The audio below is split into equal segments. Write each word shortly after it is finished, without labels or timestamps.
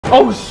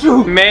Oh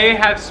shoot! May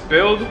have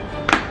spilled.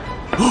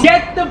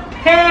 Get the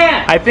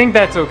pan! I think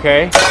that's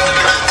okay.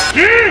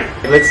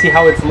 Let's see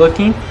how it's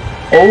looking.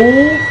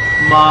 Oh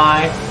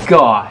my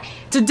gosh.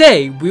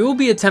 Today, we will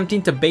be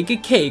attempting to bake a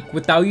cake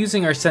without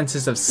using our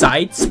senses of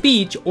sight,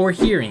 speech, or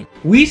hearing.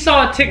 We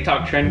saw a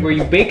TikTok trend where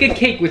you bake a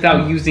cake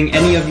without using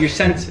any of your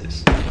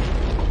senses.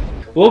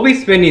 We'll be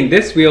spinning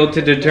this wheel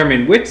to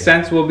determine which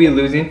sense we'll be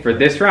losing for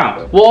this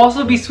round. We'll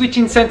also be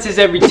switching senses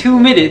every 2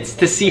 minutes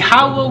to see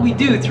how well we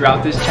do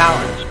throughout this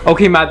challenge.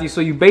 Okay, Matthew,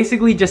 so you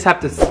basically just have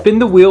to spin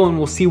the wheel and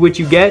we'll see what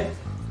you get.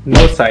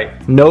 No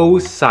sight. No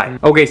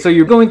sight. Okay, so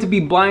you're going to be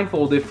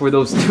blindfolded for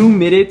those 2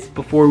 minutes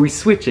before we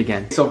switch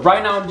again. So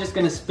right now I'm just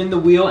gonna spin the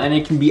wheel and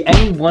it can be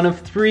any one of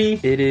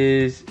 3. It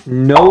is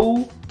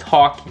no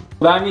talking.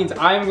 That means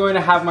I'm going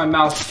to have my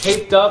mouth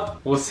taped up.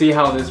 We'll see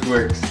how this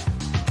works.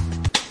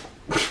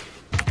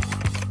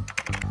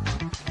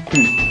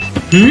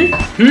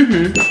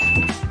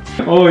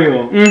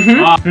 Oil. Don't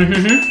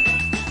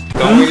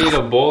we need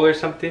a bowl or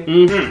something?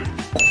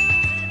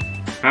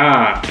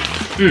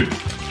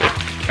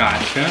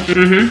 Gotcha.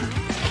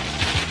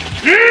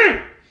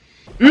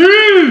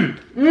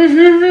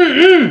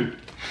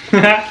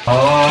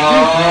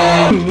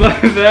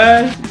 Look at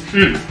that.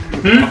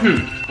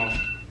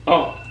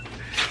 Oh.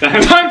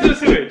 Time to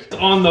switch. It's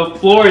on the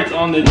floor, it's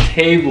on the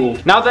table.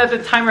 Now that the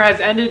timer has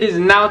ended, it is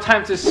now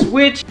time to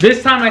switch.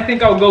 This time I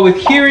think I'll go with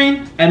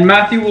hearing and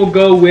Matthew will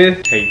go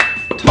with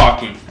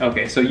talking.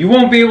 Okay, so you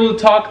won't be able to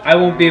talk, I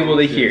won't be able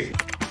to hear.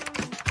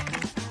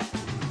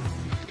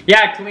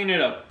 Yeah, clean it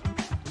up.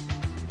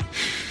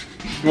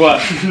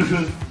 What?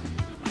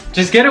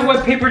 Just get a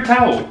wet paper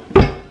towel.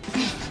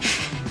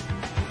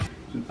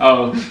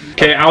 Oh,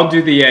 okay, I'll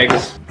do the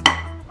eggs.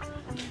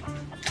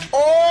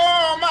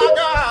 Oh my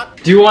God!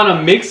 Do you want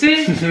to mix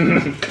it?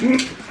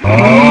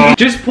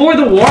 Just pour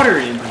the water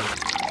in.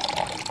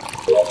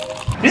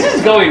 This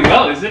is going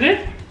well, isn't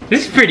it?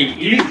 This is pretty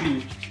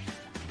easy.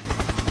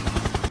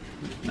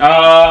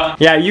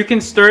 Yeah, you can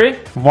stir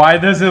it. Why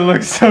does it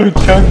look so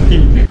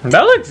chunky?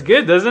 That looks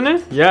good, doesn't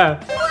it? Yeah.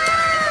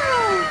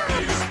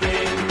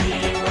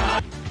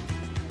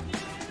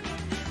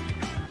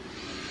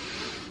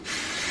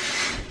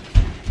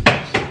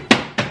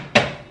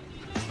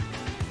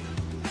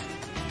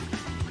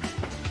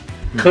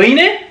 Clean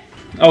it?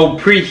 Oh,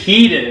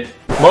 preheat it.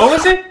 What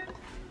was it?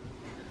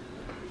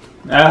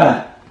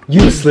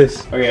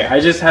 Useless. Okay, I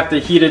just have to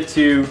heat it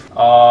to,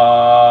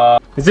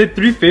 is it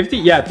 350?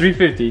 Yeah,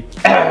 350.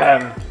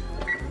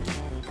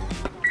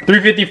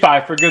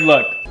 355 for good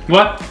luck.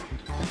 What?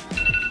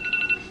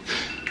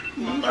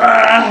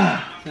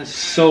 That's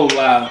so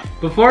loud.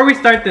 Before we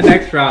start the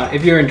next round,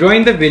 if you're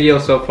enjoying the video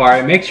so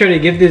far, make sure to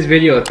give this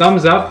video a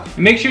thumbs up.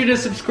 And make sure to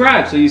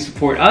subscribe so you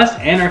support us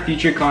and our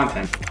future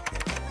content.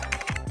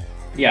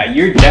 Yeah,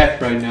 you're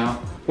deaf right now.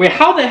 Wait,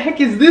 how the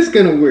heck is this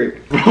gonna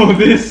work? Bro,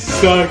 this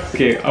sucks.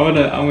 Okay, I'm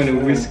gonna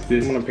whisk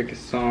this. I'm gonna pick a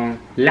song.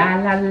 La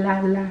la la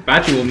la.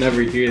 Matthew will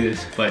never hear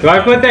this, but do I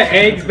put the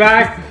eggs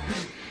back?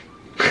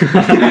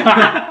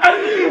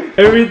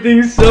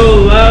 Everything's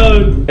so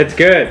loud. It's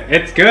good.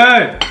 It's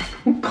good.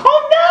 Calm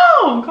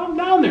down. Calm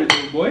down there,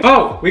 little boy.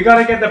 Oh, we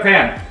gotta get the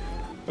pan.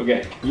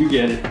 Okay, you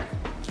get it.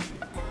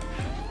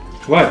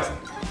 What?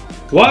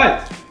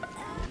 What?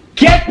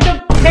 Get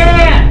the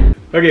pan!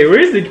 Okay,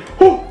 where's the...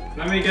 Oh,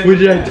 let me get. What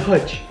did I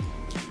touch?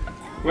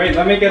 Wait,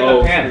 let me get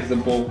the pan. It's the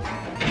bowl.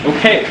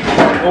 Okay,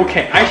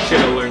 okay. I should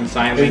have learned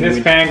sign language. Is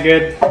this pan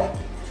good?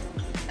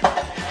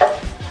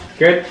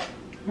 Good?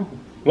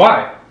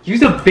 Why?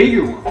 Use a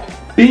bigger one.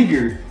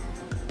 Bigger.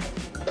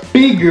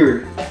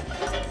 Bigger.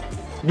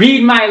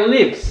 Read my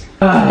lips.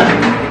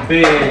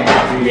 Big.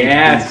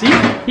 Yeah, see?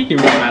 He can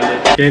read my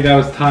lips. Okay, that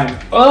was time.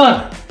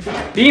 Ugh.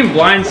 Being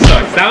blind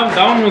sucks. That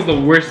one was the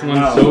worst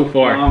one so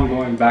far. Now I'm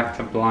going back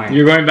to blind.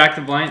 You're going back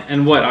to blind?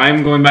 And what?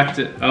 I'm going back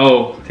to...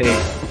 Oh, take.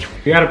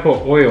 You gotta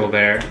put oil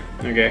there.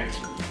 Okay.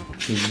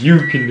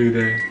 You can do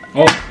that.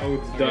 Oh,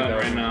 it's done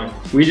right now.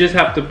 We just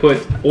have to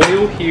put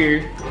oil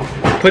here,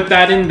 put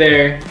that in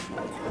there,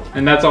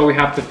 and that's all we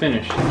have to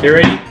finish. Get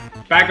ready?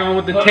 Back on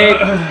with the tape.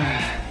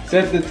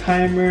 Set the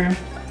timer.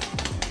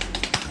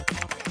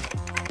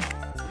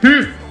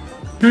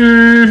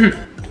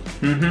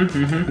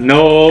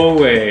 No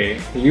way.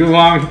 You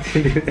want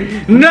me to do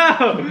that?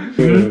 No!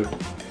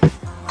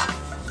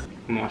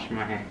 I'm washing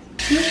my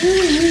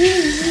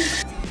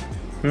hands.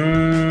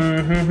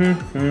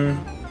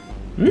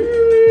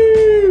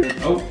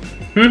 Oh.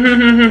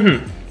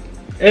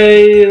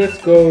 Hey, let's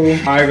go.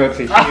 I go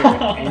to here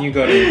and you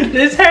go to...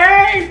 This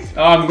hurts!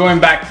 Oh, I'm going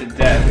back to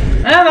death.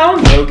 That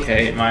one's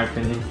okay in my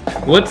opinion.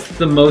 What's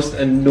the most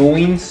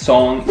annoying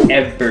song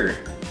ever?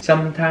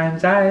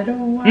 Sometimes I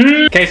don't want...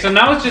 Okay, so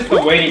now it's just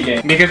the waiting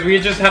game. Because we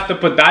just have to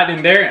put that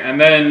in there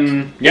and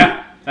then,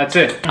 yeah, that's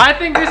it. I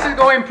think this is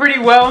going pretty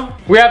well.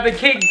 We have the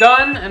cake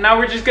done and now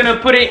we're just gonna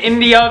put it in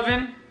the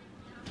oven.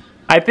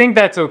 I think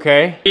that's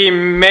okay. He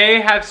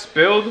may have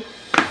spilled.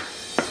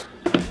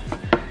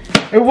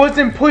 It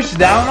wasn't pushed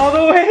down all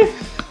the way.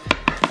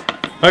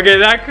 Okay,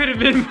 that could have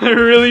been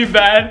really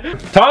bad.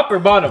 Top or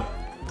bottom?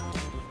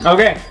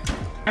 Okay.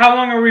 How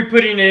long are we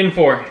putting it in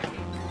for?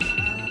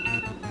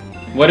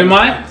 What am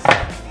I?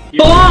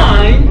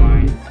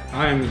 Blind?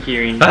 I'm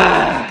hearing.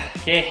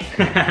 Okay.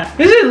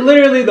 This is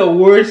literally the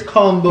worst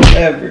combo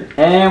ever.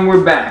 And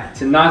we're back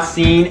to not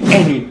seeing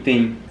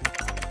anything.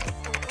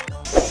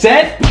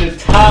 Set the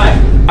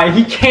time.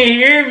 He can't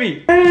hear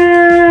me.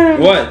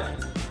 What?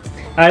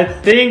 I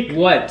think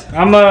What?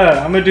 I'm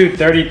gonna do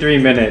 33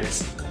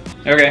 minutes.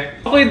 Okay.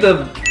 Hopefully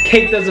the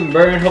cake doesn't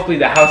burn. Hopefully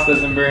the house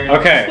doesn't burn.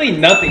 Okay. Hopefully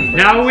nothing burns.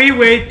 Now we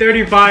wait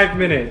 35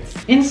 minutes.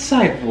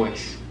 Inside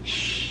voice.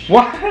 Shh.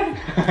 What?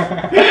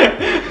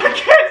 I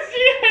can't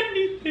see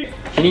anything.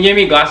 Can you give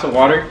me a glass of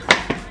water?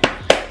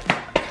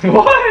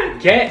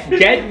 What? Get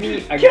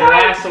me a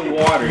glass of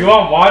water. You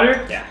want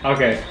water? Yeah.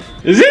 Okay.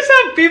 Is this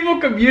how people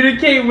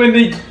communicate when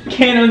they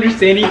can't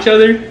understand each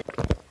other?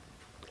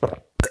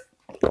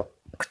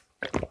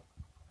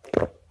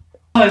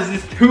 Oh, is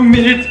this 2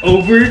 minutes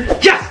over?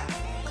 Yes!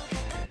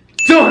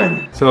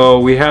 Done! So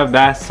we have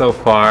that so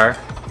far.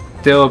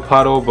 Still a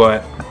puddle,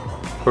 but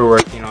we're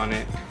working on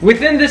it.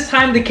 Within this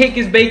time the cake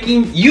is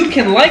baking, you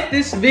can like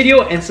this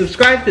video and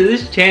subscribe to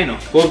this channel.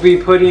 We'll be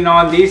putting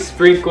on these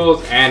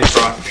sprinkles and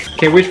frosting.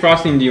 Okay, which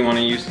frosting do you want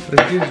to use?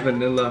 Let's use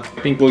vanilla.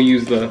 I think we'll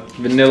use the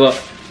vanilla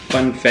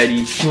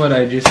funfetti. What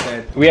I just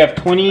said. We have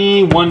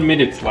 21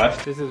 minutes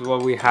left. This is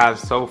what we have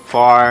so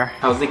far.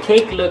 How's the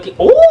cake looking?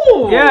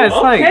 Oh, Yeah, it's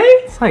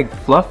okay. like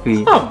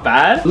fluffy. Not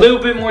bad. A little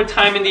bit more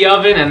time in the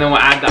oven and then we'll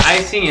add the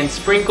icing and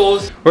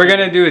sprinkles. We're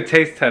gonna do a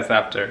taste test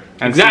after.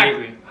 And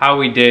Exactly. see how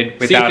we did See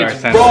without if our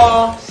it's senses.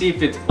 raw, see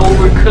if it's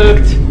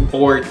overcooked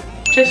or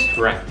just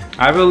right.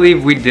 I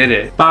believe we did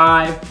it.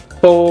 5,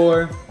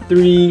 4,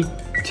 3,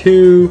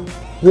 2,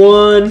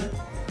 1.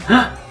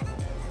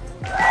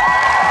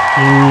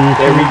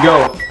 There we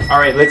go. All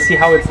right, let's see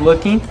how it's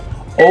looking.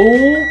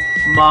 Oh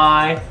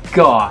my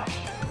gosh.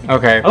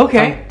 Okay.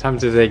 Okay. Time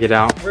to take it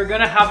out. We're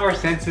gonna have our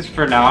senses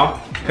for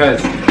now,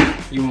 because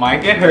you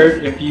might get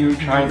hurt if you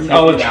try and take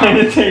it out.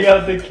 to take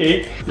out the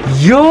cake.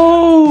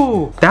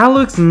 Yo! That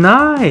looks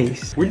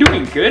nice. We're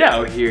doing good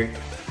out here.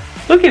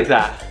 Look at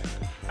that.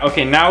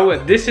 Okay, now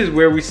this is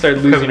where we start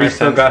losing our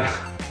senses.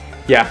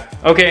 Yeah.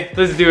 Okay,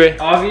 let's do it.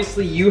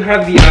 Obviously, you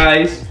have the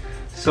eyes,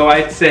 so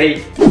I'd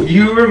say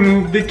you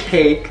remove the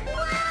cake.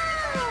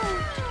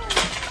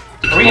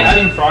 Are we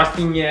adding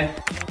frosting yet?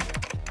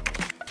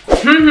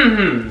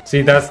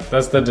 See,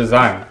 that's the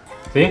design.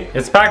 See?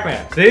 It's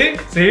Pac-Man. See?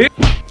 See?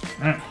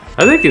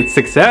 I think it's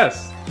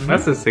success.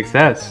 That's a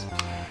success.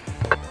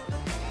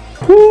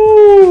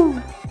 Woo!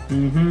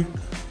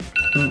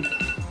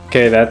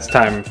 Okay, that's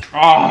time.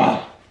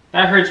 Oh,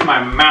 that hurts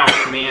my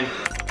mouth, man.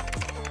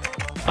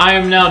 I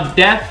am now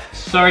deaf,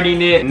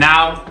 starting it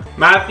now.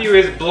 Matthew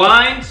is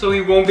blind, so he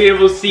won't be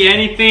able to see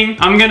anything.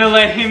 I'm gonna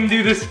let him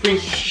do the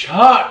sprinkles.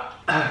 Shut.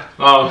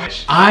 Oh,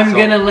 I'm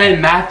gonna let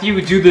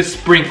Matthew do the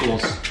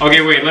sprinkles.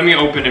 Okay, wait, let me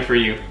open it for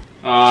you.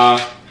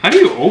 How do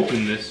you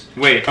open this?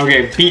 Wait,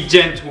 okay, be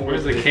gentle.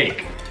 Where's the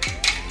cake?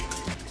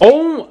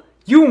 Oh,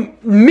 you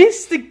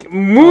missed the...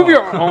 Move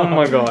your... Oh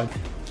my god.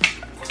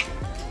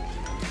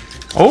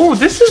 Oh,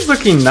 this is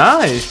looking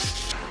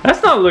nice.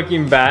 That's not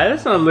looking bad.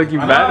 That's not looking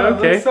bad.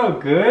 Okay. It looks so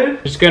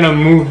good. Just gonna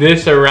move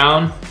this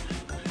around.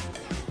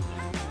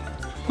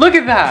 Look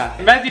at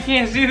that. Matthew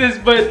can't see this,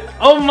 but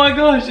oh my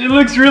gosh, it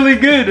looks really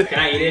good. Can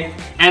I eat it?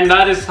 And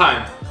that is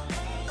time.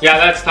 Yeah,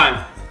 that's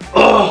time.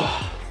 Oh.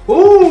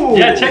 Ooh.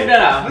 Yeah, check that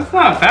out. That's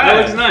not bad.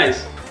 That looks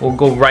nice. We'll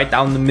go right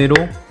down the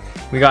middle.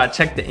 We gotta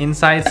check the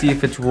inside, see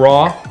if it's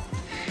raw.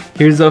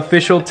 Here's the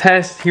official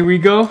test. Here we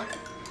go.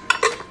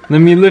 Let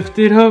me lift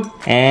it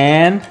up.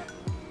 And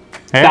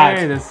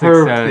that's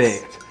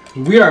perfect.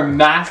 We are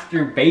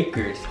master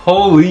bakers.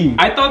 Holy.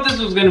 I thought this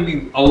was gonna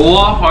be a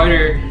lot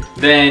harder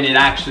than it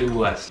actually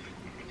was.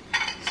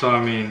 So,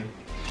 I mean,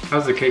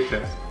 how's the cake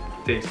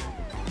taste?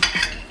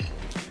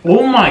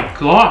 Oh my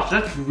gosh,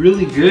 that's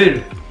really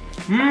good.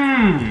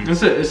 Mmm,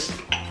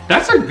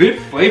 that's a good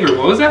flavor.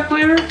 What was that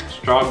flavor?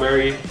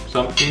 Strawberry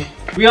something.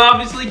 We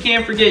obviously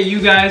can't forget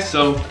you guys,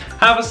 so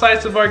have a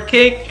slice of our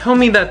cake. Tell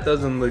me that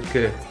doesn't look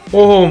good.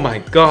 Oh my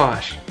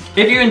gosh.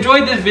 If you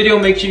enjoyed this video,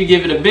 make sure you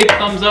give it a big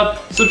thumbs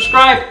up,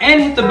 subscribe,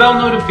 and hit the bell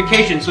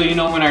notification so you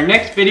know when our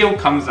next video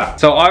comes out.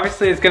 So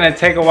obviously it's gonna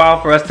take a while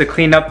for us to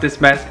clean up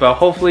this mess, but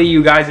hopefully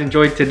you guys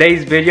enjoyed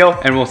today's video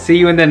and we'll see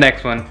you in the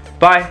next one.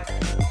 Bye.